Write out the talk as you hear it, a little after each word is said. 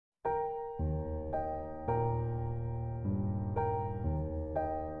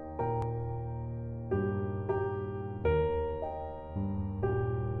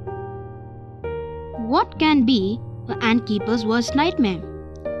What can be an ant keeper's worst nightmare?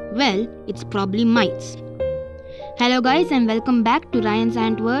 Well, it's probably mites. Hello guys and welcome back to Ryan's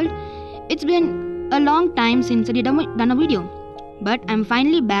Ant World. It's been a long time since I done a video, but I'm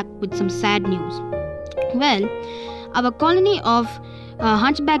finally back with some sad news. Well, our colony of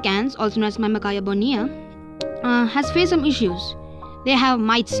hunchback ants, also known as Myrmicaria brunnea, has faced some issues. They have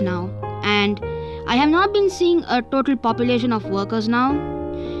mites now, and I have not been seeing a total population of workers now.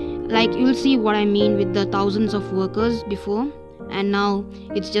 Like, you'll see what I mean with the thousands of workers before, and now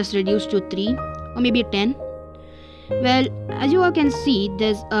it's just reduced to 3 or maybe 10. Well, as you all can see,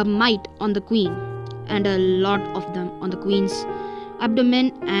 there's a mite on the queen and a lot of them on the queen's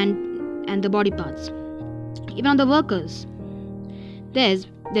abdomen and the body parts. Even on the workers, there's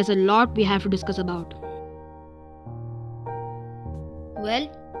a lot we have to discuss about.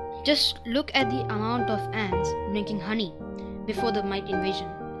 Well, just look at the amount of ants drinking honey before the mite invasion.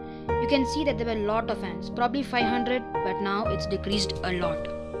 You can see that there were a lot of ants, probably 500, but now it's decreased a lot.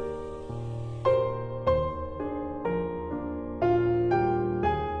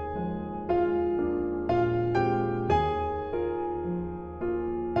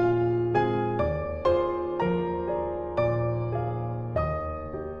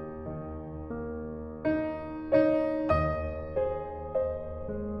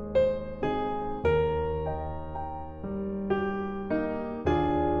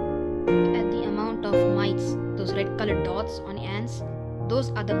 Of mites, those red colored dots on ants, those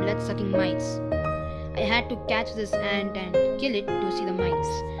are the blood sucking mites. I had to catch this ant and kill it to see the mites.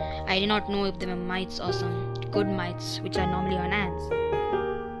 I did not know if they were mites or some good mites which are normally on ants.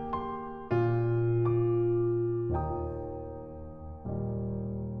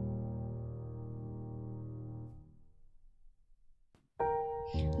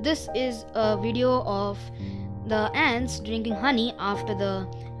 This is a video of the ants drinking honey after the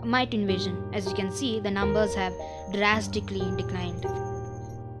mite invasion. As you can see, the numbers have drastically declined.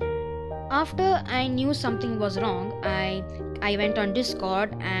 After I knew something was wrong, I went on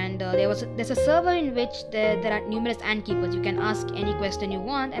Discord, and there's a server in which there are numerous ant keepers. You can ask any question you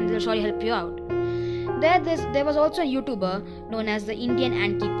want and they'll surely help you out. There was also a YouTuber known as the Indian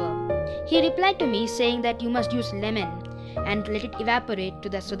ant keeper. He replied to me saying that you must use lemon and let it evaporate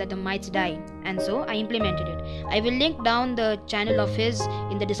so that the mites die, and so I implemented it. I will link down the channel of his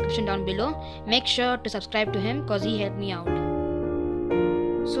in the description down below. Make sure to subscribe to him because he helped me out.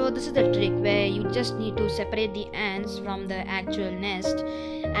 So this is the trick where you just need to separate the ants from the actual nest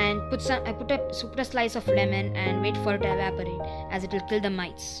and put a slice of lemon and wait for it to evaporate, as it will kill the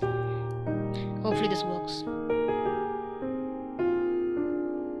mites. Hopefully this works.